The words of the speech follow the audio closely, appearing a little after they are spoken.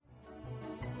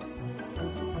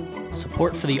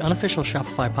Support for the Unofficial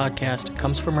Shopify podcast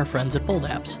comes from our friends at Bold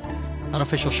Apps.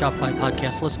 Unofficial Shopify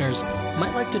podcast listeners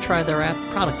might like to try their app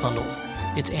Product Bundles.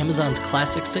 It's Amazon's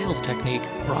classic sales technique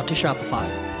brought to Shopify.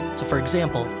 So for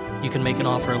example, you can make an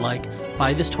offer like,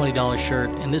 buy this $20 shirt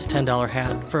and this $10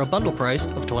 hat for a bundle price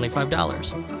of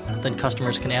 $25. Then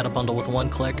customers can add a bundle with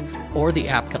one click, or the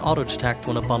app can auto-detect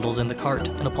when a bundle's in the cart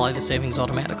and apply the savings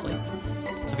automatically.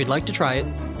 So if you'd like to try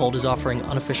it, Bold is offering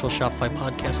Unofficial Shopify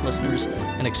podcast listeners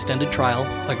an extended trial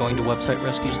by going to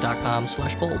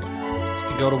websiterescues.com/bold. So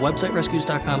if you go to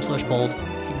websiterescues.com/bold, you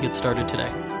can get started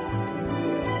today.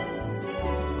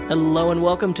 Hello and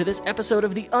welcome to this episode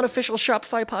of the Unofficial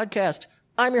Shopify podcast.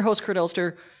 I'm your host, Kurt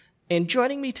Elster, and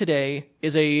joining me today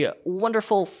is a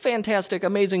wonderful, fantastic,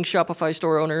 amazing Shopify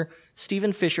store owner,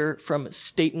 Stephen Fisher from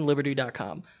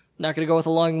StateandLiberty.com. Not going to go with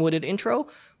a long-winded intro.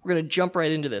 We're going to jump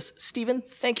right into this. Stephen,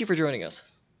 thank you for joining us.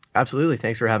 Absolutely.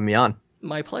 Thanks for having me on.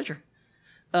 My pleasure.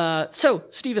 So,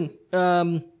 Stephen,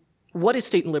 what is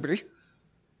State and Liberty?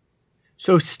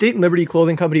 So State and Liberty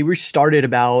Clothing Company, we started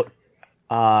about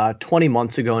 20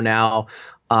 months ago now.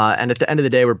 And at the end of the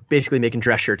day, we're basically making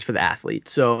dress shirts for the athlete.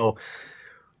 So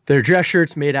they're dress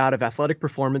shirts made out of athletic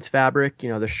performance fabric. You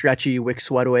know, they're stretchy, wick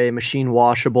sweat away, machine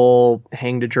washable,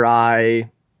 hang to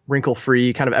dry, wrinkle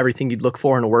free, kind of everything you'd look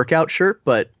for in a workout shirt,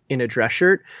 but in a dress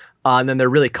shirt. And then they're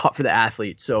really cut for the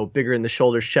athlete. So bigger in the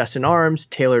shoulders, chest, and arms,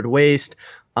 tailored waist.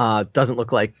 Doesn't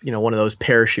look like, you know, one of those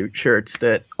parachute shirts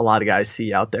that a lot of guys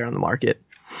see out there on the market.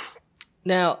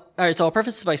 Now, all right, so I'll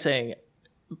preface this by saying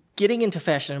getting into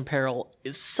fashion apparel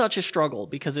is such a struggle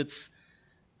because it's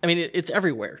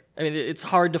everywhere. I mean, it's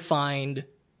hard to find.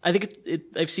 I think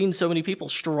I've seen so many people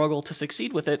struggle to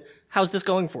succeed with it. How's this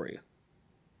going for you?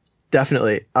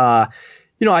 Definitely. I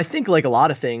think like a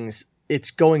lot of things,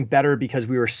 it's going better because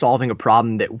we were solving a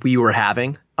problem that we were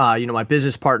having. My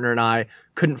business partner and I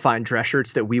couldn't find dress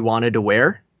shirts that we wanted to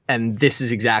wear. And this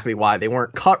is exactly why. They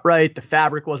weren't cut right. The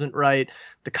fabric wasn't right.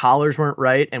 The collars weren't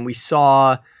right. And we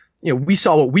saw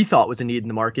what we thought was a need in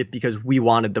the market because we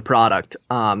wanted the product.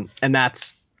 And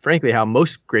that's frankly how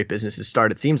most great businesses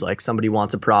start. It seems like somebody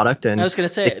wants a product and I was going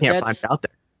to say, they can't find it out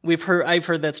there. I've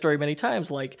heard that story many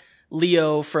times. Like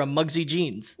Leo from Muggsy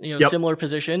Jeans, Yep. Similar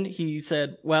position. He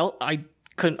said, well, I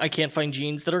can't find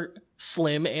jeans that are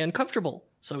slim and comfortable.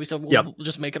 So we said, well, We'll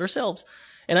just make it ourselves.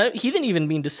 And he didn't even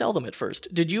mean to sell them at first.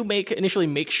 Did you initially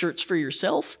make shirts for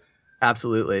yourself?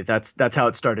 Absolutely. That's how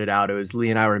it started out. It was Lee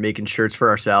and I were making shirts for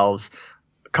ourselves.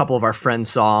 A couple of our friends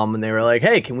saw them and they were like,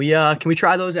 hey, can we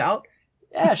try those out?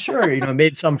 Yeah, sure.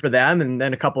 Made some for them. And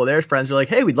then a couple of their friends were like,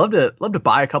 hey, we'd love to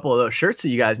buy a couple of those shirts that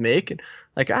you guys make. And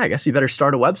like, I guess you better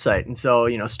start a website. And so,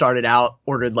 started out,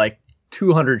 ordered like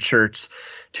 200 shirts,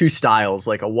 2 styles,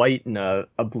 like a white and a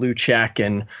blue check.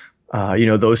 And,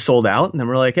 those sold out. And then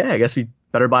we're like, hey, I guess we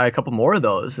better buy a couple more of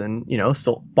those. And,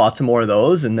 bought some more of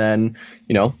those. And then,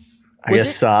 the rest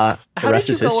is history. How did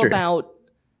you go about,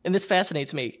 and this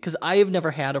fascinates me because I have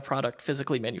never had a product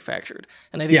physically manufactured.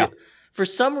 And I think that for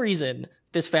some reason,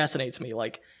 this fascinates me.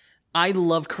 Like, I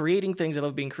love creating things. I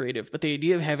love being creative. But the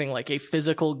idea of having like a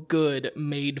physical good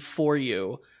made for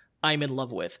you, I'm in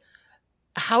love with.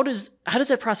 How does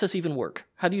that process even work?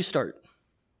 How do you start?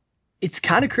 It's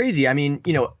kind of crazy. I mean,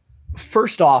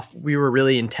 first off, we were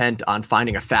really intent on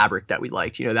finding a fabric that we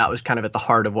liked. That was kind of at the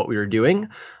heart of what we were doing.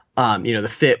 The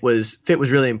fit was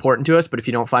really important to us, but if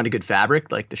you don't find a good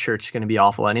fabric, like the shirt's going to be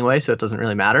awful anyway, so it doesn't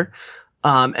really matter.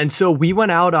 And so we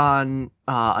went out on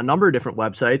a number of different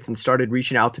websites and started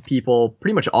reaching out to people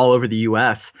pretty much all over the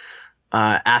US,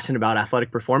 asking about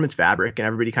athletic performance fabric. And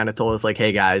everybody kind of told us like,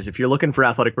 hey guys, if you're looking for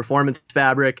athletic performance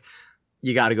fabric,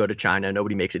 you got to go to China.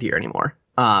 Nobody makes it here anymore.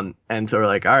 And so we're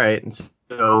like, all right. And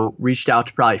so reached out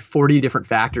to probably 40 different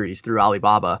factories through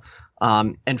Alibaba.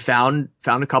 And found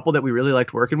a couple that we really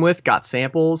liked working with, got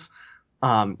samples.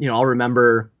 I'll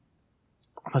remember,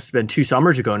 must have been 2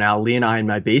 summers ago now, Lee and I in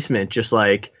my basement, just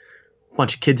like a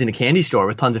bunch of kids in a candy store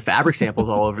with tons of fabric samples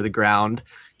all over the ground,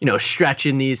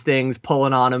 stretching these things,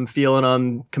 pulling on them, feeling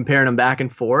them, comparing them back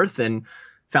and forth, and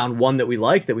found one that we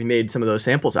liked that we made some of those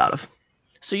samples out of.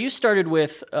 So you started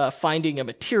with finding a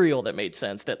material that made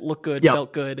sense, that looked good,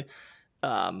 felt good,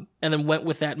 and then went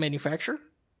with that manufacturer?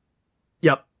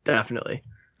 Yep. Definitely.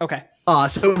 Okay.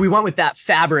 So we went with that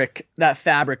fabric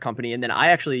company. And then I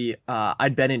actually,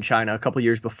 I'd been in China a couple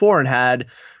years before and had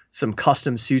some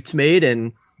custom suits made.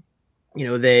 And,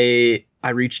 I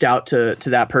reached out to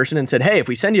that person and said, hey, if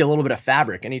we send you a little bit of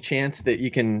fabric, any chance that you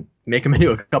can make them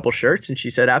into a couple shirts? And she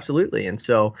said, absolutely. And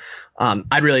so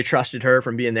I really trusted her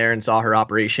from being there and saw her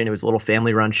operation. It was a little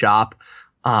family run shop.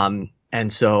 And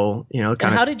so, and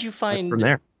how did you find from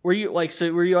there? Were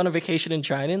you on a vacation in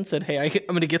China and said, hey, I'm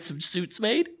going to get some suits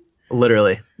made?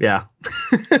 Literally. Yeah.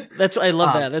 I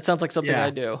love that. That sounds like something yeah. I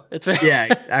do. Yeah,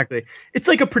 exactly. It's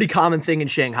like a pretty common thing in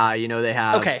Shanghai. You know, they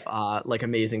have like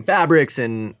amazing fabrics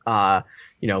and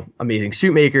you know, amazing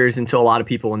suit makers. And so a lot of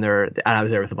people and I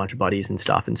was there with a bunch of buddies and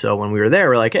stuff. And so when we were there,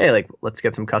 we're like, hey, like, let's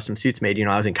get some custom suits made. You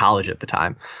know, I was in college at the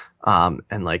time.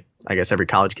 And like, I guess every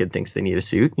college kid thinks they need a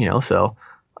suit, you know, so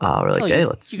we're like, hey,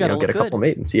 let's get a couple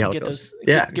made and see how it goes.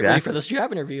 Get ready for those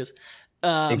job interviews.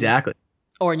 Exactly.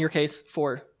 Or in your case,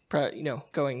 for you know,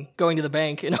 going to the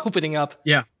bank and opening up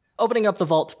the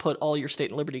vault to put all your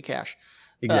State and Liberty cash.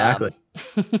 Exactly.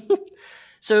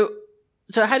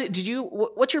 So how did you?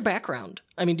 What's your background?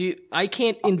 I mean, I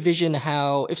can't envision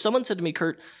how if someone said to me,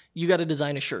 Kurt, you got to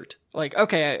design a shirt. Like,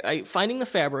 okay, I finding the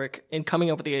fabric and coming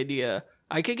up with the idea,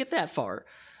 I could get that far,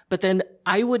 but then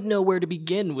I wouldn't know where to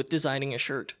begin with designing a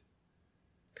shirt.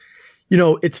 You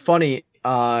know, it's funny.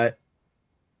 I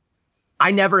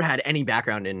never had any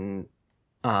background in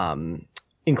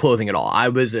clothing at all. I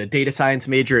was a data science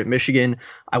major at Michigan.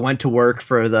 I went to work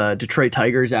for the Detroit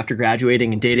Tigers after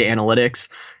graduating in data analytics.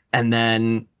 And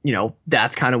then, you know,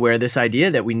 that's kind of where this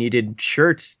idea that we needed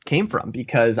shirts came from,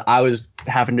 because I was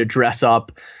having to dress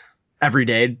up every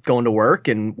day going to work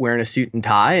and wearing a suit and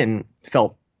tie and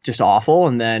felt just awful.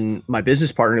 And then my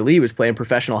business partner, Lee, was playing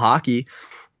professional hockey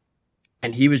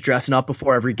and he was dressing up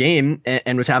before every game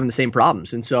and was having the same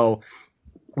problems. And so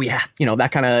we had, you know,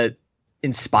 that kind of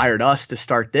inspired us to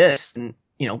start this. And,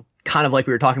 you know, kind of like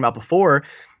we were talking about before,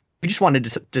 we just wanted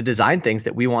to design things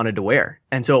that we wanted to wear.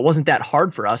 And so it wasn't that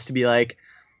hard for us to be like,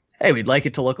 hey, we'd like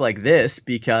it to look like this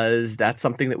because that's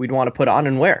something that we'd want to put on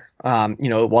and wear. You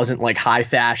know, it wasn't like high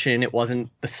fashion. It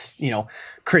wasn't the, you know,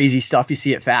 crazy stuff you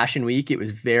see at Fashion Week. It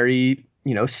was very,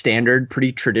 you know, standard,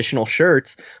 pretty traditional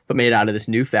shirts, but made out of this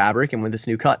new fabric and with this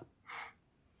new cut.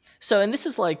 So, and this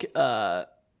is like,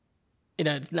 you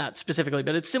know, not specifically,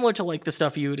 but it's similar to like the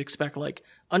stuff you would expect like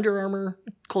Under Armour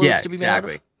clothes to be made out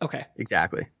of. Okay.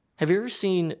 Exactly. Have you ever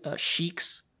seen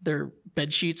Sheiks? Their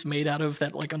bed sheets made out of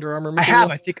that like Under Armour material? I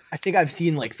have. I think I've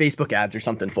seen like Facebook ads or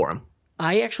something for them.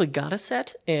 I actually got a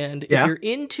set, and if you're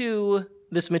into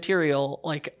this material,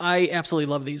 like I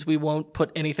absolutely love these. We won't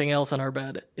put anything else on our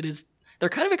bed. They're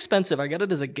kind of expensive. I got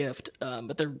it as a gift,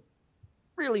 but they're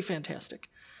really fantastic.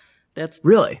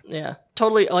 Yeah,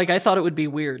 totally. Like I thought it would be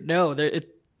weird. No,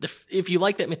 if you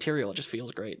like that material, it just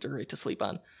feels great. They're great to sleep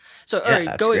on. So all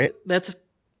right, that's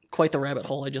quite the rabbit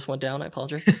hole I just went down. I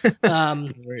apologize. No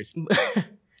worries.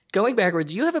 Going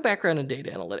backwards, you have a background in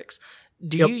data analytics.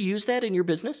 Do you use that in your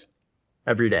business?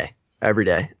 Every day.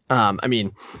 I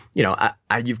mean, you know,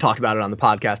 you've talked about it on the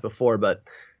podcast before, but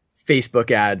Facebook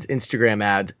ads, Instagram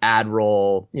ads, ad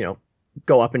roll, you know,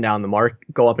 go up and down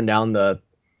the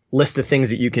list of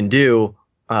things that you can do.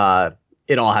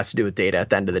 It all has to do with data at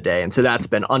the end of the day. And so that's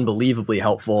been unbelievably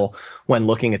helpful when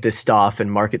looking at this stuff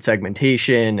and market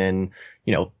segmentation and,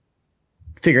 you know,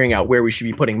 figuring out where we should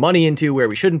be putting money into, where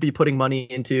we shouldn't be putting money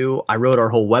into. I wrote our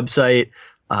whole website,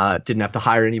 didn't have to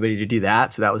hire anybody to do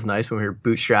that. So that was nice when we were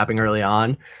bootstrapping early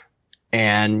on.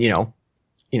 And, you know,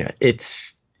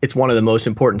 it's one of the most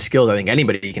important skills I think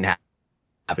anybody can have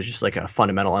is just like a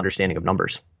fundamental understanding of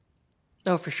numbers.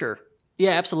 Oh, for sure.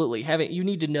 Yeah, absolutely. You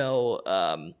need to know,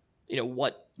 you know,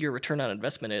 what your return on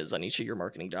investment is on each of your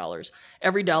marketing dollars.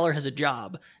 Every dollar has a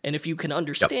job. And if you can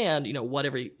understand, you know,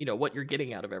 what you're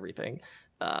getting out of everything,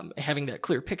 having that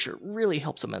clear picture really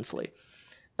helps immensely.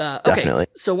 Definitely.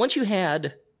 Okay. So once you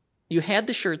had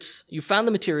the shirts, you found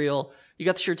the material, you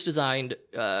got the shirts designed,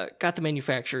 got them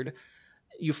manufactured,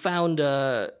 you found,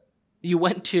 did you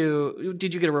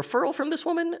get a referral from this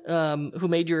woman, who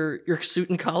made your suit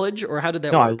in college, or how did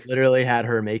that work? No, I literally had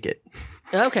her make it.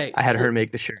 Okay. I had her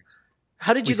make the shirts.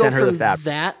 How did you go from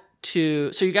that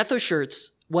to, so you got those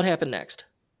shirts. What happened next?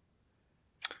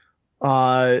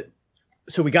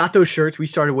 So we got those shirts. We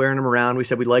started wearing them around. We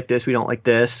said, we like this. We don't like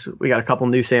this. We got a couple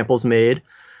new samples made.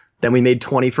 Then we made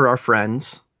 20 for our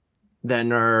friends.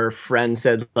 Then our friends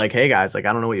said like, hey guys, like,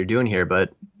 I don't know what you're doing here,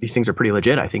 but these things are pretty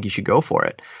legit. I think you should go for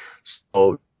it.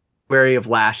 So February of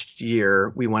last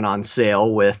year, we went on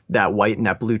sale with that white and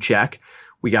that blue check.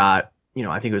 We got, you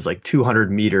know, I think it was like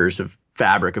 200 meters of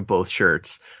fabric of both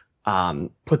shirts,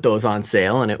 put those on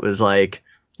sale. And it was like,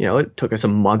 you know, it took us a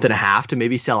month and a half to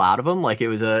maybe sell out of them. Like it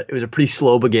was a pretty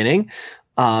slow beginning.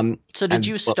 So did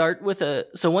you start with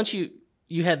so once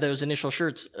you had those initial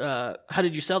shirts, how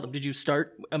did you sell them? Did you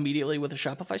start immediately with a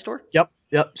Shopify store? Yep.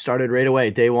 Started right away.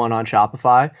 Day one on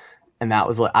Shopify. And that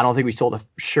was like, I don't think we sold a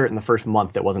shirt in the first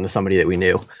month that wasn't to somebody that we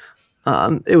knew.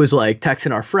 It was like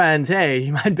texting our friends, hey,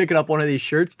 you mind picking up one of these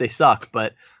shirts? They suck,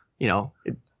 but you know,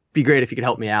 be great if you could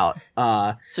help me out.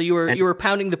 So you were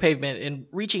pounding the pavement and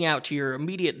reaching out to your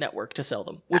immediate network to sell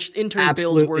them, which in turn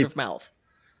builds word of mouth.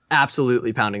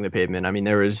 Absolutely pounding the pavement. I mean,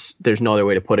 there's no other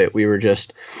way to put it. We were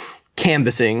just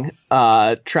canvassing,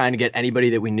 trying to get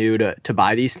anybody that we knew to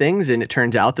buy these things, and it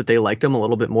turns out that they liked them a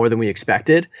little bit more than we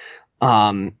expected.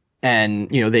 And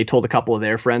they told a couple of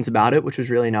their friends about it, which was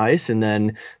really nice, and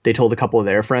then they told a couple of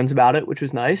their friends about it, which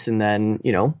was nice, and then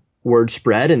word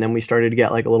spread, and then we started to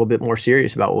get like a little bit more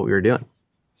serious about what we were doing.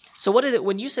 So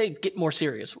when you say get more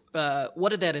serious, what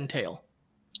did that entail?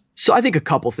 So I think a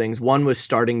couple things. One was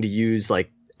starting to use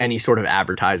like any sort of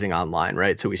advertising online,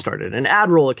 right? So we started an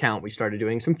ad roll account. We started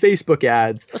doing some Facebook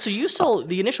ads. So you sold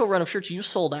the initial run of shirts you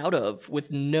sold out of with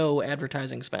no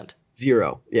advertising spent.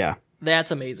 0. Yeah.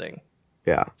 That's amazing.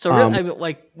 Yeah. So really,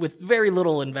 like with very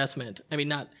little investment, I mean,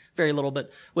 not very little, but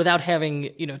without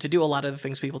having, to do a lot of the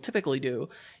things people typically do,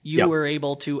 you were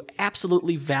able to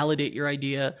absolutely validate your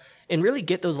idea and really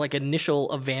get those like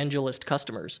initial evangelist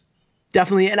customers.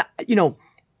 Definitely. And,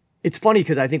 it's funny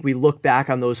because I think we look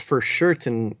back on those first shirts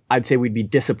and I'd say we'd be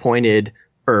disappointed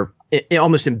or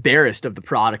almost embarrassed of the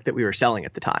product that we were selling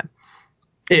at the time.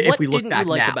 What didn't you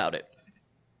like about it?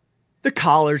 The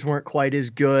collars weren't quite as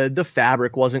good. The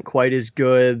fabric wasn't quite as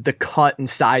good. The cut and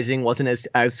sizing wasn't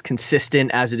as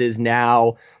consistent as it is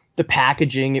now. The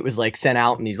packaging, it was like sent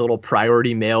out in these little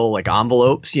priority mail like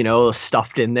envelopes,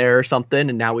 stuffed in there or something.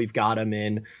 And now we've got them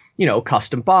in,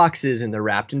 custom boxes, and they're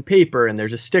wrapped in paper, and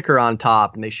there's a sticker on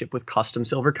top, and they ship with custom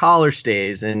silver collar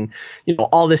stays, and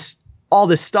all this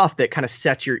stuff that kind of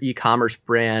sets your e-commerce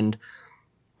brand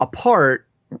apart.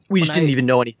 We just didn't even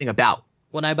know anything about.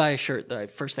 When I buy a shirt, the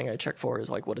first thing I check for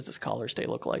is like, what does this collar stay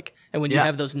look like? And when you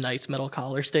have those nice metal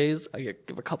collar stays, I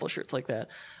give a couple of shirts like that.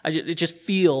 It just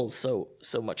feels so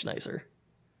much nicer.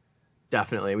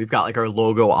 Definitely. We've got like our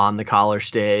logo on the collar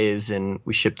stays, and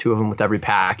we ship 2 of them with every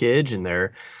package, and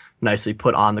they're nicely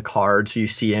put on the card so you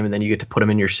see them, and then you get to put them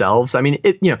in yourselves. I mean,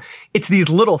 it's these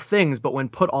little things, but when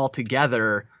put all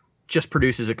together, just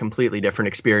produces a completely different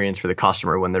experience for the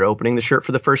customer when they're opening the shirt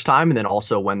for the first time, and then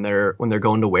also when they're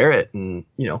going to wear it and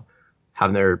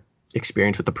having their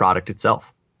experience with the product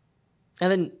itself.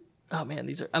 And then, oh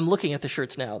man, I'm looking at the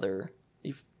shirts now. They're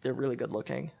really good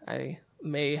looking. I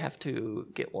may have to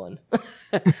get one.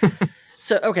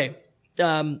 So okay,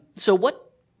 so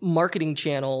what marketing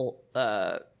channel?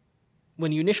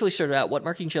 When you initially started out, what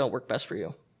marketing channel worked best for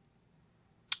you?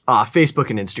 Facebook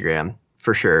and Instagram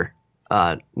for sure.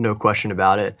 No question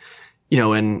about it.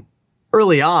 And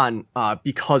early on,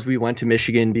 because we went to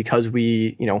Michigan, because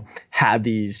we, had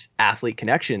these athlete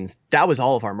connections, that was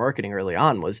all of our marketing early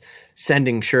on, was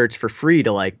sending shirts for free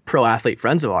to like pro athlete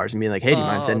friends of ours and being like, hey, do you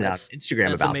mind sending out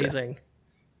Instagram about amazing.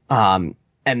 This?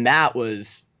 And that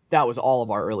was all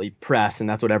of our early press, and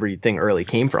that's what everything early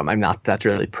came from. I'm not that's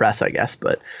really press, I guess,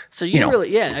 but so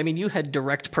you had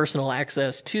direct personal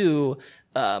access to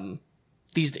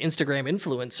these Instagram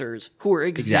influencers who are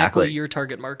exactly your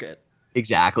target market.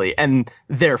 Exactly. And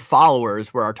their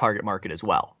followers were our target market as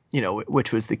well,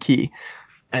 which was the key.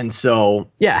 And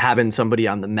so, having somebody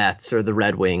on the Mets or the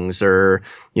Red Wings or,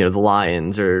 the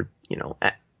Lions or,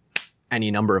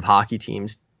 any number of hockey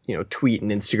teams, tweet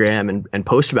and Instagram and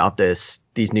post about these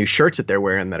new shirts that they're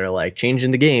wearing that are like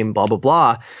changing the game, blah, blah,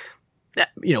 blah.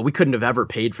 We couldn't have ever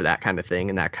paid for that kind of thing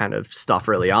and that kind of stuff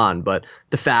early on. But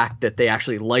the fact that they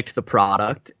actually liked the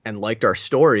product and liked our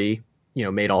story,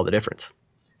 made all the difference.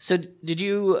 So did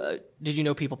you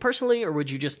know people personally, or would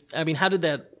you just, how did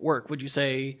that work? Would you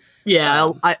say?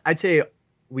 Yeah, I'd say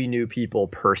we knew people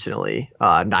personally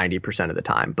 90% of the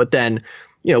time. But then,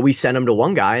 we sent them to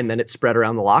one guy, and then it spread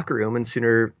around the locker room. And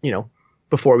sooner,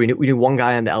 before we knew one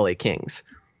guy on the LA Kings.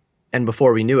 And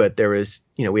before we knew it, there was,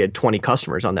 we had 20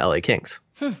 customers on the LA Kings.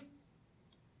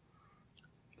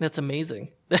 That's amazing.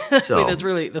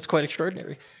 That's quite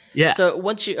extraordinary. Yeah.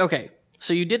 So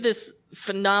so you did this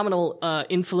phenomenal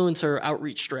influencer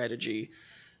outreach strategy,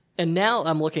 and now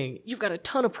I'm looking, you've got a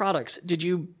ton of products.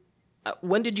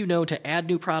 When did you know to add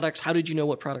new products? How did you know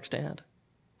what products to add?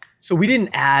 So we didn't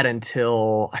add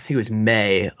until I think it was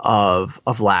May of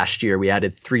last year. We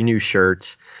added 3 new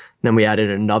shirts. Then we added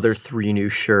another 3 new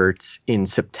shirts in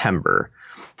September.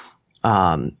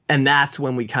 And that's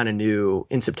when we kind of knew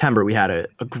in September we had a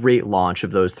great launch of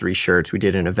those 3 shirts. We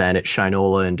did an event at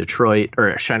Shinola in Detroit,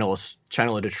 or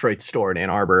Shinola Detroit store in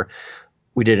Ann Arbor.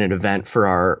 We did an event for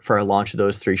our launch of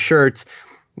those 3 shirts.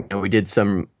 We got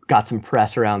some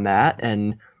press around that,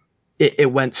 and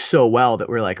it went so well that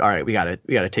we're like, all right, we got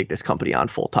to take this company on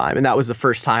full time. And that was the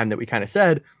first time that we kind of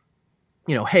said,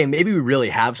 hey, maybe we really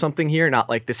have something here, not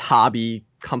like this hobby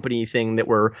company thing that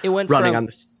we're running on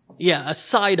this. Yeah, a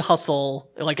side hustle,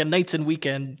 like a nights and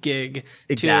weekend gig.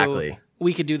 Exactly. To,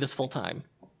 we could do this full time.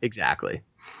 Exactly.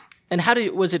 And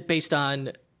was it based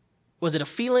on, was it a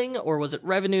feeling or was it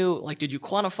revenue? Like, did you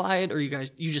quantify it or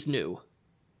you just knew?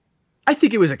 I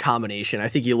think it was a combination. I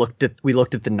think we looked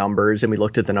at the numbers, and we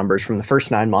looked at the numbers from the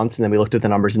first 9 months, and then we looked at the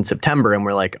numbers in September, and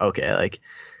we're like, okay, like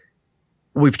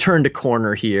we've turned a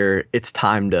corner here. It's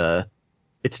time to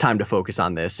focus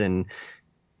on this. And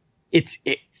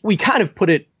we kind of put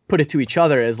it to each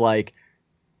other as like,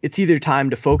 it's either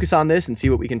time to focus on this and see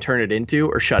what we can turn it into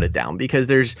or shut it down, because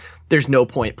there's no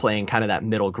point playing kind of that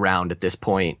middle ground at this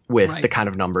point with the kind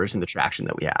of numbers and the traction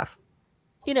that we have.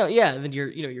 Then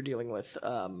you're dealing with,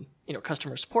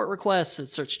 customer support requests. It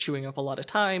starts chewing up a lot of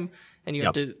time, and you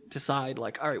have to decide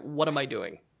like, all right, what am I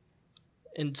doing?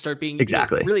 And start being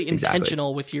really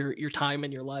intentional with your time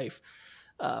and your life.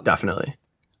 Definitely.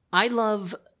 I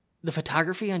love the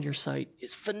photography on your site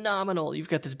is phenomenal. You've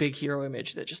got this big hero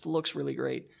image that just looks really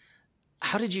great.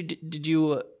 How did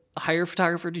you hire a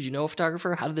photographer? Did you know a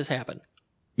photographer? How did this happen?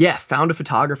 Yeah, found a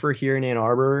photographer here in Ann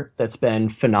Arbor that's been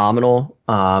phenomenal.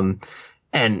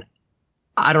 And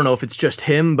I don't know if it's just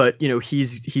him, but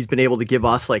he's been able to give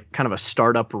us like kind of a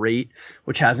startup rate,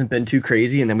 which hasn't been too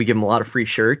crazy. And then we give him a lot of free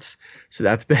shirts. So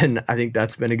I think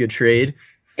that's been a good trade.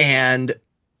 And,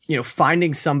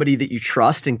 finding somebody that you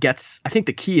trust and I think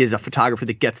the key is a photographer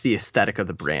that gets the aesthetic of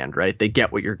the brand, right? They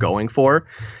get what you're going for.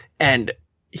 And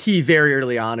he very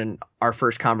early on in our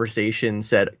first conversation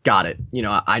said, got it.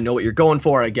 I know what you're going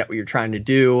for. I get what you're trying to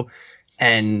do.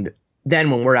 And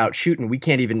then when we're out shooting, we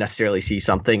can't even necessarily see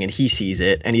something, and he sees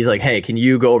it, and he's like, hey, can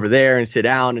you go over there and sit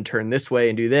down and turn this way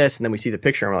and do this? And then we see the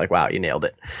picture and we're like, wow, you nailed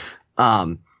it.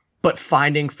 But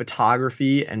finding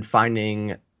photography and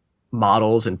finding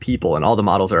models and people, and all the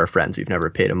models are our friends. We've never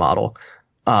paid a model,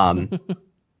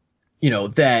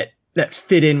 that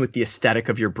fit in with the aesthetic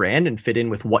of your brand and fit in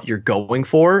with what you're going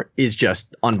for is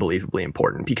just unbelievably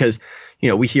important, because,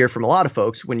 we hear from a lot of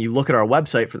folks when you look at our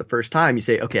website for the first time, you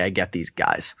say, okay, I get these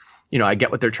guys. I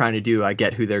get what they're trying to do. I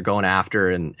get who they're going after,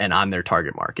 and I'm their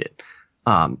target market.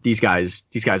 These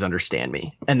guys understand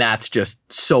me. And that's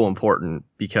just so important,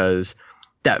 because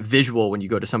that visual, when you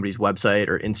go to somebody's website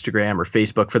or Instagram or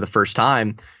Facebook for the first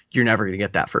time, you're never going to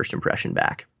get that first impression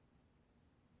back.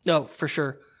 No, for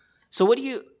sure. So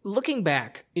looking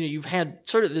back, you've had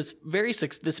sort of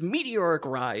this meteoric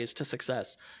rise to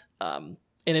success.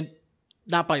 And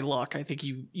not by luck. I think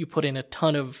you put in a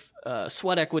ton of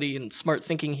sweat equity and smart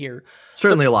thinking here.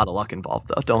 Certainly a lot of luck involved,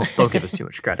 though. Don't give us too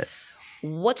much credit.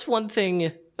 What's one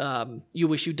thing you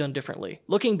wish you'd done differently?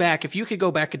 Looking back, if you could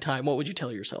go back in time, what would you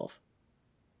tell yourself?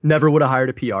 Never would have hired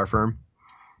a PR firm.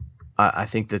 I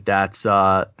think that's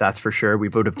for sure. We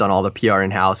would have done all the PR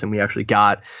in-house, and we actually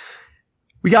got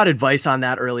advice on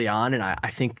that early on. And I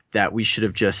think that we should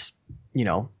have just,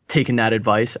 taken that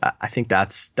advice. I think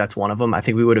that's one of them. I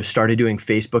think we would have started doing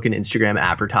Facebook and Instagram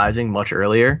advertising much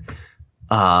earlier.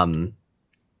 I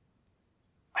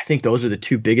think those are the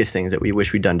two biggest things that we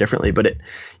wish we'd done differently. But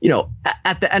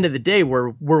at the end of the day, we're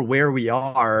where we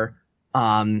are,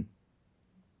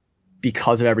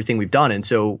 because of everything we've done. And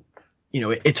so,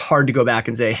 it's hard to go back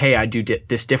and say, hey, I do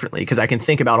this differently, because I can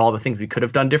think about all the things we could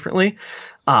have done differently,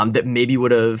 that maybe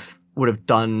would have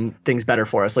done things better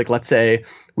for us. Like, let's say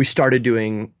we started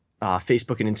doing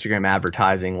Facebook and Instagram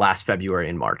advertising last February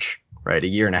and March, right? A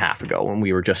year and a half ago, when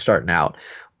we were just starting out.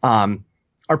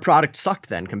 Our product sucked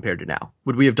then compared to now.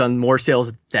 Would we have done more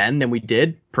sales then than we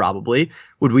did? Probably.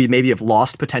 Would we maybe have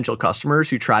lost potential customers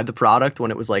who tried the product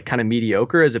when it was like kind of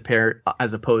mediocre, as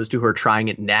opposed to who are trying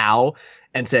it now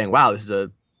and saying, wow, this is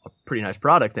a pretty nice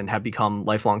product, and have become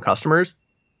lifelong customers?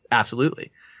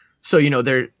 Absolutely. So,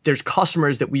 there's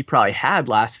customers that we probably had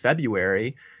last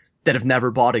February that have never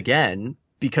bought again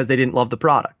because they didn't love the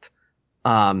product.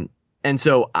 And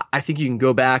so I think you can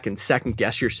go back and second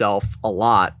guess yourself a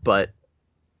lot, but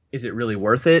is it really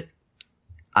worth it?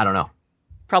 I don't know.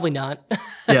 Probably not.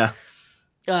 Yeah.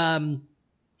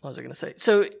 What was I going to say?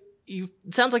 So it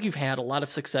sounds like you've had a lot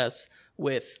of success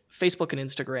with Facebook and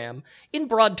Instagram. In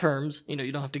broad terms,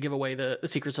 you don't have to give away the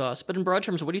secret sauce, but in broad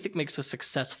terms, what do you think makes a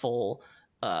successful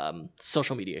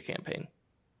social media campaign?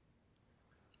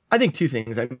 I think two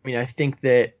things. I think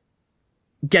that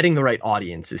getting the right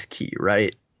audience is key,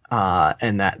 right?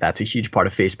 And that's a huge part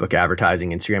of Facebook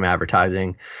advertising, Instagram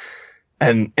advertising.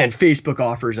 And Facebook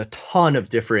offers a ton of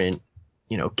different,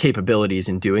 capabilities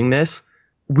in doing this.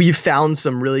 We've found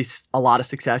a lot of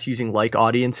success using like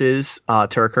audiences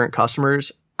to our current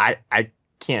customers. I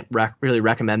can't really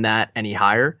recommend that any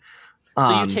higher.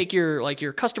 So you take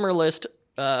your customer list,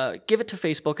 give it to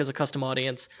Facebook as a custom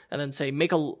audience, and then say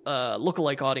make a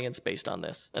lookalike audience based on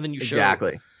this, and then you show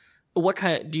Exactly. what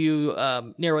kind. Do you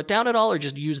narrow it down at all, or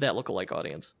just use that lookalike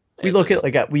audience? We look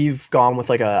at we've gone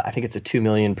with I think it's a 2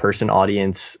 million person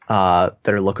audience that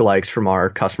are lookalikes from our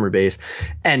customer base,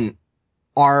 and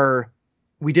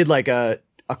we did like a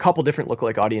couple different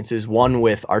lookalike audiences, one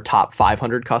with our top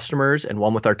 500 customers and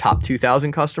one with our top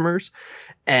 2,000 customers.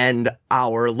 And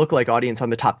our lookalike audience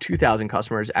on the top 2,000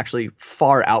 customers actually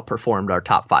far outperformed our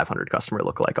top 500 customer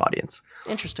lookalike audience.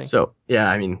 Interesting. So yeah,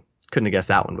 I mean, couldn't have guessed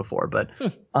that one before, but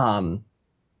I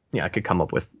could come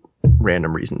up with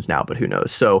random reasons now, but who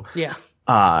knows? So yeah,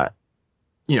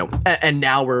 and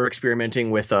now we're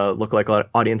experimenting with a lookalike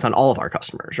audience on all of our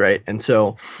customers, right? And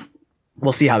so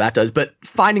we'll see how that does. But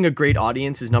finding a great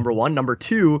audience is number one. Number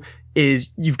two is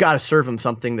you've got to serve them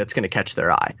something that's going to catch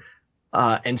their eye.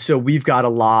 And so we've got a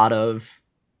lot of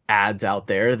ads out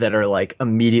there that are like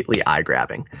immediately eye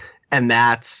grabbing. And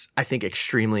that's, I think,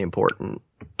 extremely important.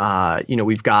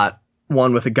 We've got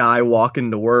one with a guy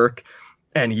walking to work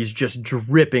and he's just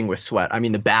dripping with sweat. I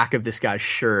mean, the back of this guy's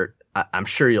shirt, I'm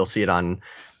sure you'll see it on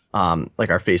like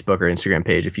our Facebook or Instagram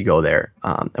page if you go there.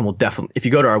 And we'll definitely, if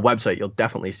you go to our website, you'll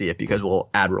definitely see it because we'll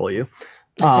ad roll you.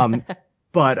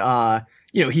 But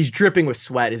he's dripping with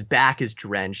sweat. His back is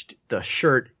drenched. The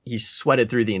shirt, he's sweated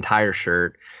through the entire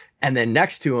shirt. And then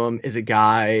next to him is a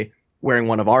guy wearing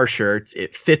one of our shirts.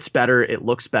 It fits better. It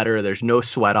looks better. There's no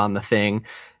sweat on the thing.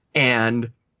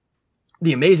 And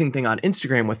the amazing thing on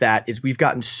Instagram with that is we've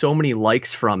gotten so many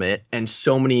likes from it and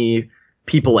so many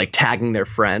people like tagging their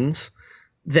friends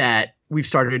that we've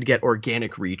started to get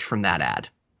organic reach from that ad.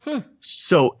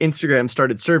 So Instagram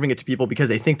started serving it to people because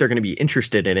they think they're going to be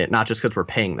interested in it, not just because we're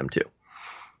paying them to.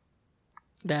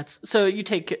 So you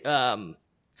take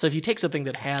so if you take something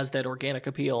that has that organic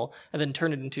appeal and then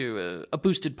turn it into a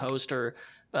boosted post or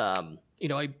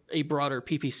a broader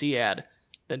PPC ad,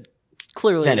 then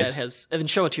clearly that has, and then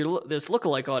show it to this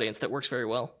lookalike audience that works very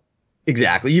well.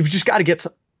 Exactly. You've just got to get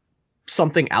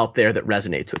something out there that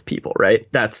resonates with people, right?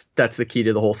 That's the key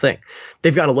to the whole thing.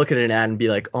 They've got to look at an ad and be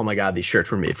like, oh my God, these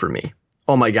shirts were made for me.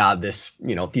 Oh my God,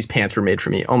 these pants were made for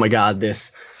me. Oh my God,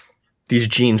 these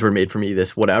jeans were made for me.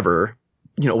 This whatever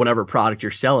product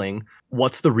you're selling,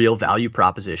 what's the real value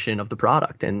proposition of the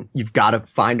product? And you've got to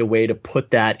find a way to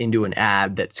put that into an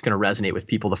ad that's going to resonate with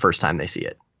people the first time they see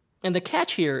it. And the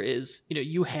catch here is,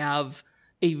 you have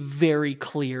a very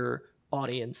clear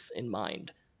audience in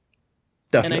mind.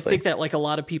 Definitely. And I think that like a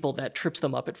lot of people, that trips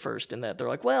them up at first, and that they're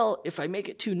like, well, if I make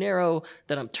it too narrow,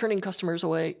 then I'm turning customers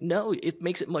away. No, it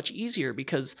makes it much easier,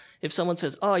 because if someone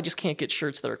says, oh, I just can't get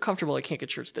shirts that are comfortable, I can't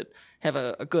get shirts that have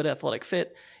a good athletic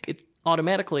fit, it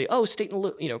automatically, State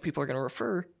and people are going to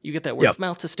refer, you get that word of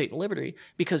mouth to State and Liberty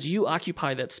because you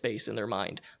occupy that space in their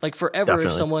mind. Like forever,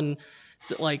 Definitely. If someone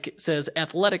like says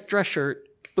athletic dress shirt,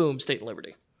 boom, State and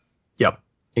Liberty. Yep,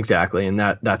 exactly. And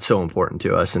that's so important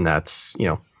to us. And that's,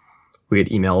 we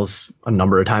get emails a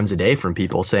number of times a day from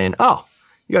people saying, oh,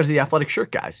 you guys are the athletic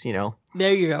shirt guys,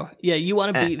 There you go. Yeah, you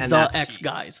want to be the X key.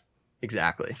 Guys.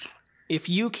 Exactly. If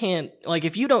you can't,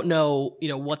 if you don't know,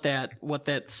 what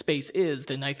that space is,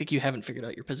 then I think you haven't figured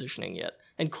out your positioning yet.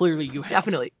 And clearly you have.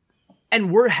 Definitely.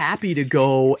 And we're happy to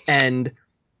go and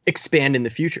expand in the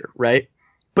future, right?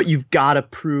 But you've got to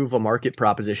prove a market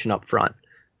proposition up front.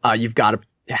 You've got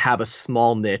to have a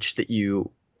small niche that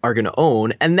you are going to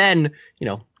own, and then,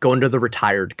 go into the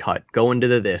retired cut, go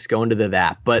into this, go into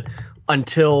that. But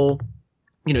until,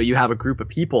 you have a group of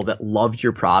people that love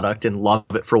your product and love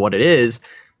it for what it is,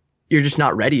 you're just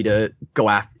not ready to go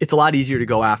after. It's a lot easier to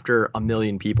go after 1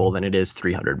 million people than it is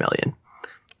 300 million.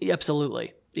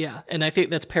 Absolutely. Yeah. And I think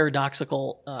that's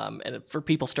paradoxical. And for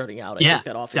people starting out, I think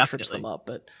that often trips them up,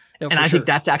 but I think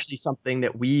that's actually something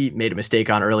that we made a mistake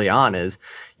on early on is,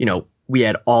 we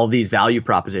had all these value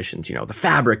propositions, the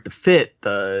fabric, the fit,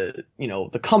 the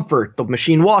comfort, the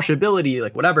machine washability,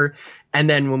 like whatever. And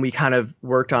then when we kind of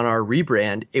worked on our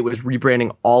rebrand, it was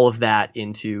rebranding all of that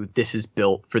into this is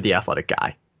built for the athletic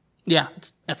guy. Yeah.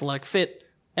 It's athletic fit,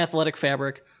 athletic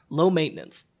fabric, low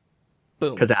maintenance.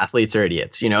 Boom. Because athletes are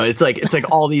idiots. It's like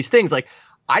all these things. Like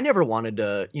I never wanted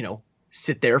to,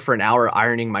 sit there for an hour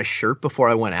ironing my shirt before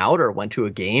I went out or went to a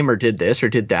game or did this or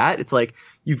did that. It's like,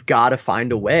 you've got to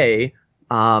find a way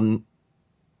to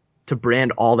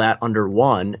brand all that under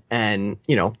one, and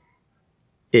then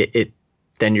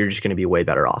you're just going to be way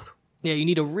better off. Yeah, you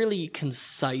need a really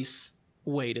concise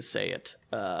way to say it.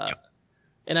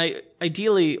 And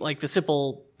ideally, like the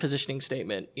simple positioning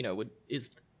statement, is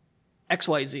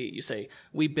XYZ. You say,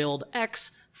 we build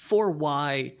X for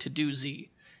Y to do Z.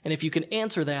 And if you can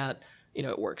answer that,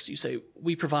 it works. You say,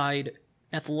 we provide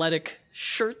athletic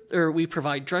shirt, or we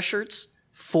provide dress shirts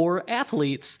for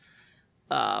athletes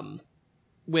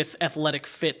with athletic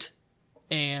fit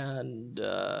and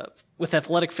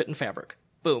fabric.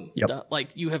 Boom. Yep. Like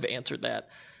you have answered that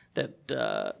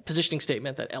positioning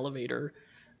statement, that elevator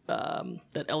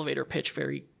pitch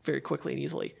very, very quickly and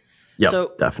easily. Yeah,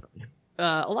 so, definitely.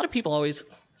 A lot of people always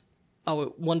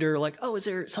wonder, like, oh, is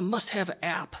there some must-have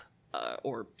app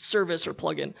or service or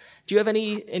plugin? Do you have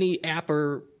any app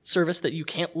or service that you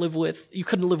couldn't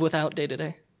live without day to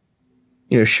day?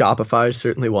 Shopify is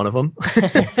certainly one of them,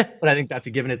 but I think that's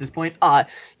a given at this point.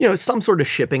 Some sort of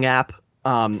shipping app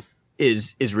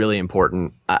is really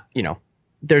important.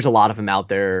 There's a lot of them out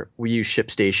there. We use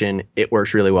ShipStation. It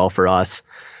works really well for us.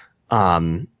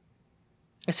 I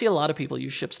see a lot of people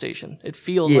use ShipStation. It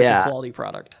feels like a quality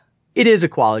product. It is a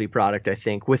quality product, I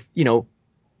think. With,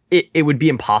 it would be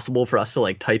impossible for us to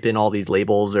like type in all these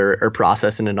labels or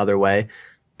process in another way.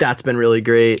 That's been really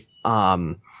great.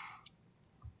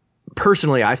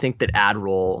 Personally, I think that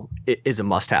AdRoll is a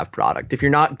must-have product. If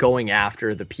you're not going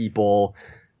after the people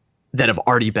that have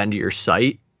already been to your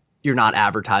site, you're not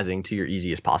advertising to your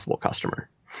easiest possible customer.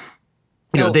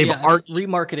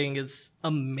 Remarketing is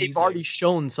amazing. They've already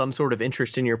shown some sort of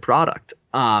interest in your product.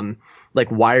 Like,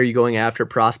 why are you going after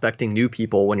prospecting new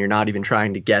people when you're not even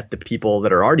trying to get the people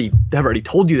that have already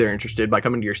told you they're interested by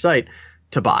coming to your site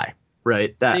to buy?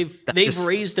 Right. They've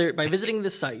raised by visiting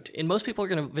the site, and most people are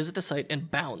going to visit the site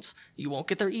and bounce. You won't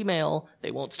get their email.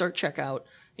 They won't start checkout.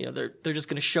 They're just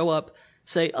going to show up,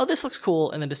 say, oh, this looks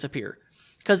cool, and then disappear.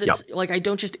 Because it's like, I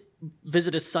don't just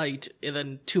visit a site and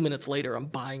then 2 minutes later I'm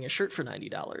buying a shirt for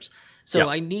 $90. So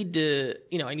I need to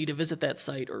visit that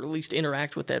site, or at least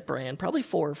interact with that brand probably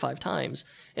 4 or 5 times.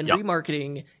 And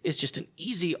remarketing is just an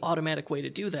easy, automatic way to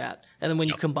do that. And then when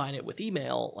you combine it with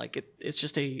email, like it's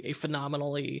just a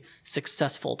phenomenally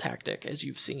successful tactic, as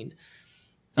you've seen.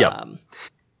 Yeah.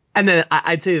 And then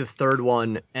I'd say the third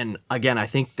one, and again, I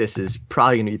think this is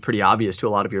probably going to be pretty obvious to a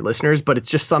lot of your listeners, but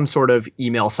it's just some sort of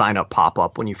email sign up pop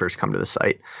up when you first come to the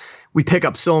site. We pick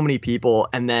up so many people,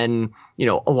 and then,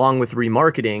 along with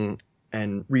remarketing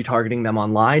and retargeting them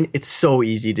online, it's so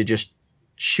easy to just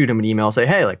shoot them an email, say,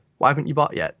 hey, like, why haven't you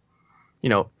bought yet?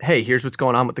 Hey, here's what's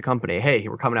going on with the company. Hey,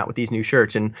 we're coming out with these new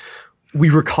shirts. And we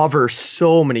recover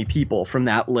so many people from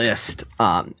that list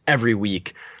every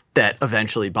week that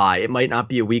eventually buy. It might not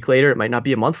be a week later. It might not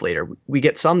be a month later. We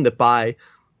get some that buy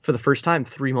for the first time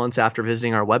 3 months after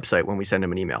visiting our website when we send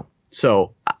them an email.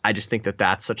 So I just think that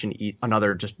that's such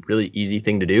another just really easy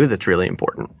thing to do that's really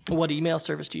important. What email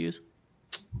service do you use?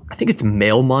 I think it's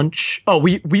MailMunch. Oh,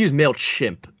 we use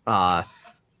MailChimp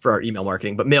for our email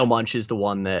marketing, but MailMunch is the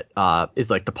one that is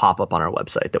like the pop-up on our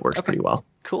website that works pretty well.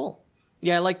 Cool.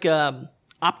 Yeah, I like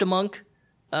Optimunk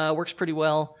works pretty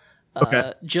well.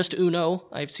 Okay. Just Uno.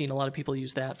 I've seen a lot of people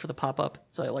use that for the pop-up.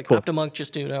 So I like Optimunk,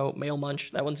 Just Uno,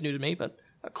 MailMunch. That one's new to me, but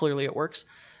clearly it works.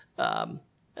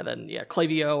 And then,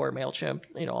 Klaviyo or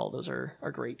MailChimp, all those are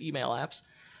great email apps.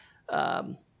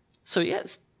 So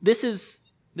yes, this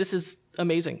is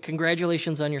amazing.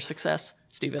 Congratulations on your success,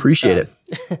 Stephen. Appreciate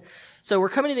it. So we're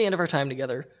coming to the end of our time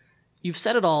together. You've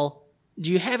said it all. Do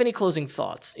you have any closing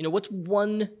thoughts? What's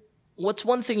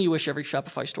one thing you wish every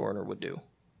Shopify store owner would do?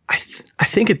 I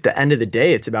think at the end of the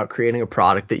day, it's about creating a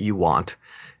product that you want.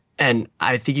 And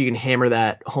I think you can hammer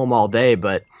that home all day,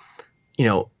 but,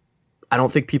 I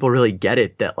don't think people really get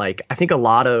it that, like, I think a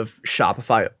lot of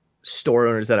Shopify store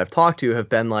owners that I've talked to have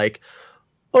been like,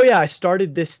 oh yeah, I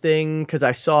started this thing because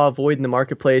I saw a void in the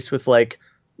marketplace with like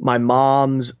my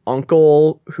mom's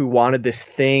uncle who wanted this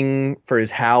thing for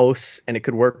his house and it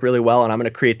could work really well. And I'm going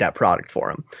to create that product for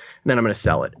him. And then I'm going to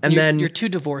sell it. And then you're too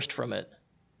divorced from it.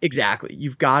 Exactly.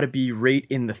 You've got to be right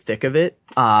in the thick of it.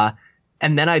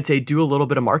 And then I'd say do a little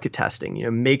bit of market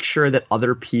testing, make sure that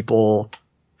other people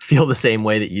feel the same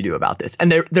way that you do about this.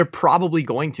 And they're probably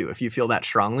going to, if you feel that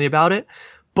strongly about it,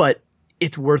 but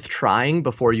it's worth trying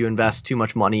before you invest too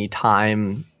much money,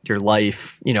 time, your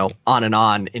life, on and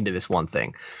on into this one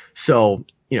thing. So,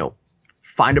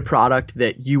 find a product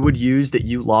that you would use, that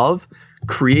you love,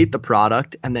 create the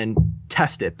product, and then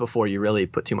test it before you really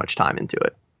put too much time into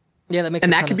it. Yeah, that makes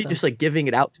and a that ton can of be sense. just like giving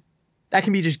it out. That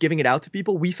can be just giving it out to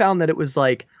people. We found that it was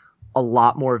like a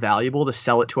lot more valuable to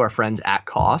sell it to our friends at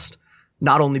cost,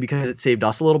 not only because it saved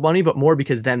us a little money, but more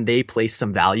because then they place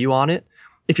some value on it.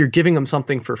 If you're giving them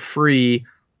something for free,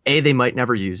 A, they might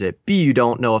never use it. B, you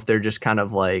don't know if they're just kind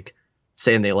of like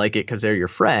saying they like it because they're your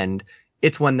friend.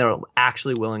 It's when they're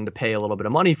actually willing to pay a little bit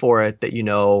of money for it that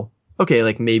okay,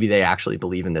 like maybe they actually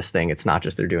believe in this thing. It's not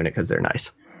just they're doing it because they're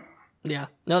nice. Yeah.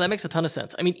 No, that makes a ton of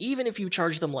sense. I mean, even if you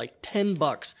charge them like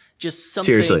 $10, just something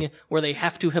Seriously. where they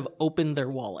have to have opened their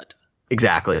wallet.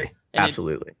 Exactly. And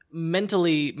absolutely. It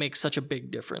mentally makes such a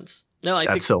big difference. No, I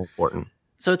think that's so important.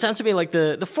 So it sounds to me like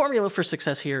the formula for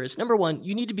success here is, number one,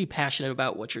 you need to be passionate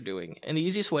about what you're doing. And the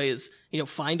easiest way is,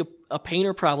 find a pain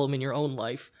or problem in your own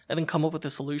life and then come up with a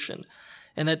solution.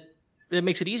 And that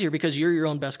makes it easier because you're your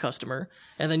own best customer.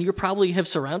 And then you probably have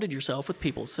surrounded yourself with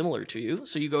people similar to you.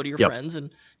 So you go to your friends and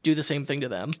do the same thing to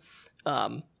them.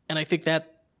 And I think that's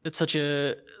such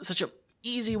a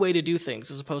easy way to do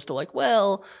things, as opposed to like,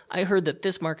 well, I heard that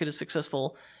this market is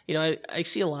successful. I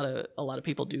see a lot of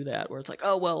people do that, where it's like,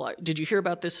 oh, well, did you hear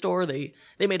about this store? They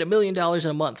made $1 million in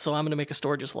a month, so I'm going to make a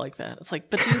store just like that. It's like,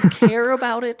 but do you care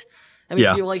about it? I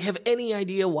mean, do you have any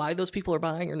idea why those people are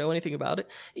buying or know anything about it?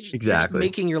 Exactly. It's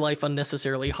making your life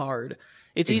unnecessarily hard.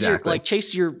 It's easier,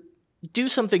 do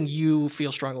something you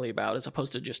feel strongly about as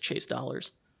opposed to just chase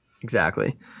dollars.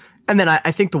 Exactly. And then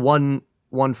I think the one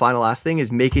final last thing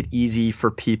is make it easy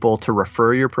for people to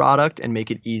refer your product and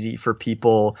make it easy for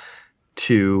people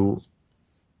to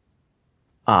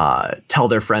tell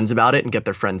their friends about it and get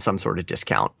their friends some sort of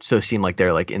discount. So it seem like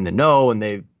they're like in the know and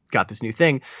they've got this new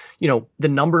thing. The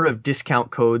number of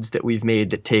discount codes that we've made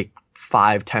that take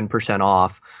 5-10%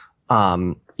 off,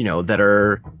 that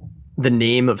are the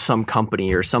name of some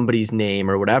company or somebody's name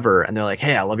or whatever. And they're like,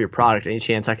 hey, I love your product. Any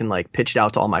chance I can pitch it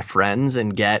out to all my friends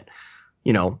and get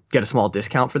a small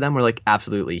discount for them? We're like,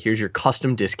 absolutely. Here's your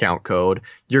custom discount code.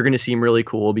 You're going to seem really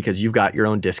cool because you've got your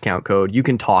own discount code. You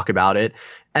can talk about it.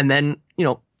 And then,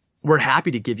 we're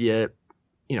happy to give you,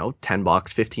 $10,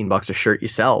 $15 a shirt you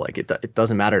sell. It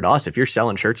doesn't matter to us. If you're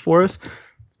selling shirts for us,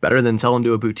 it's better than selling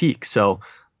to a boutique. So,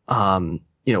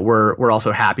 we're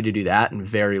also happy to do that and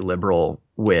very liberal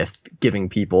with giving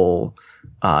people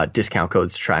discount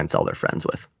codes to try and sell their friends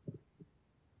with.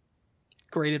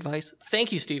 Great advice.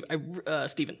 Thank you, Steve.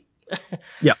 Steven.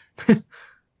 Yeah.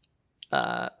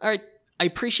 All right. I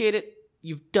appreciate it.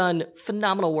 You've done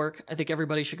phenomenal work. I think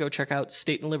everybody should go check out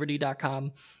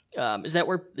stateandliberty.com. Is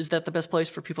that the best place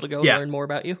for people to go learn more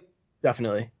about you?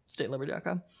 Definitely.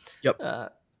 Stateandliberty.com. Yep.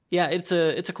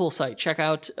 It's a cool site. Check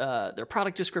out their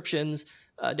product descriptions.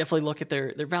 Definitely look at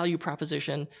their value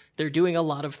proposition. They're doing a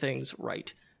lot of things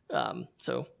right.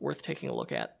 So worth taking a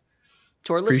look at.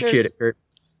 To our listeners, appreciate it, Kurt.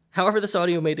 However this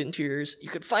audio made it into your ears, you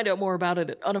could find out more about it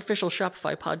at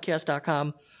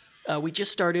unofficialshopifypodcast.com. We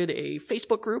just started a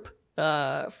Facebook group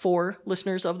for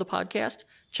listeners of the podcast.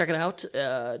 Check it out.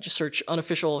 Just search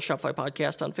Unofficial Shopify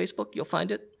Podcast on Facebook. You'll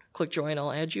find it. Click join.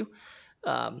 I'll add you.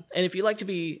 And if you'd like to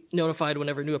be notified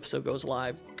whenever a new episode goes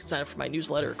live, you can sign up for my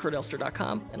newsletter at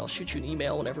kurtelster.com, and I'll shoot you an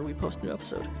email whenever we post a new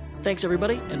episode. Thanks,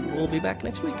 everybody, and we'll be back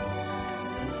next week.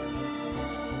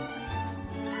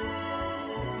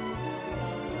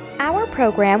 Our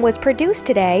program was produced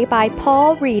today by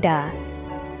Paul Rita.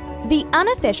 The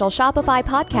Unofficial Shopify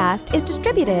Podcast is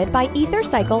distributed by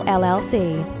EtherCycle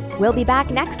LLC. We'll be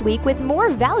back next week with more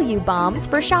value bombs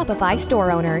for Shopify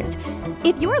store owners.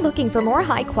 If you're looking for more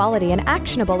high-quality and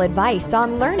actionable advice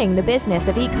on learning the business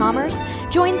of e-commerce,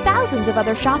 join thousands of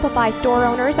other Shopify store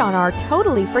owners on our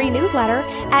totally free newsletter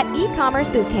at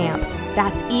e-commerce bootcamp.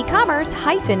 That's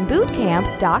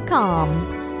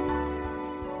e-commerce-bootcamp.com.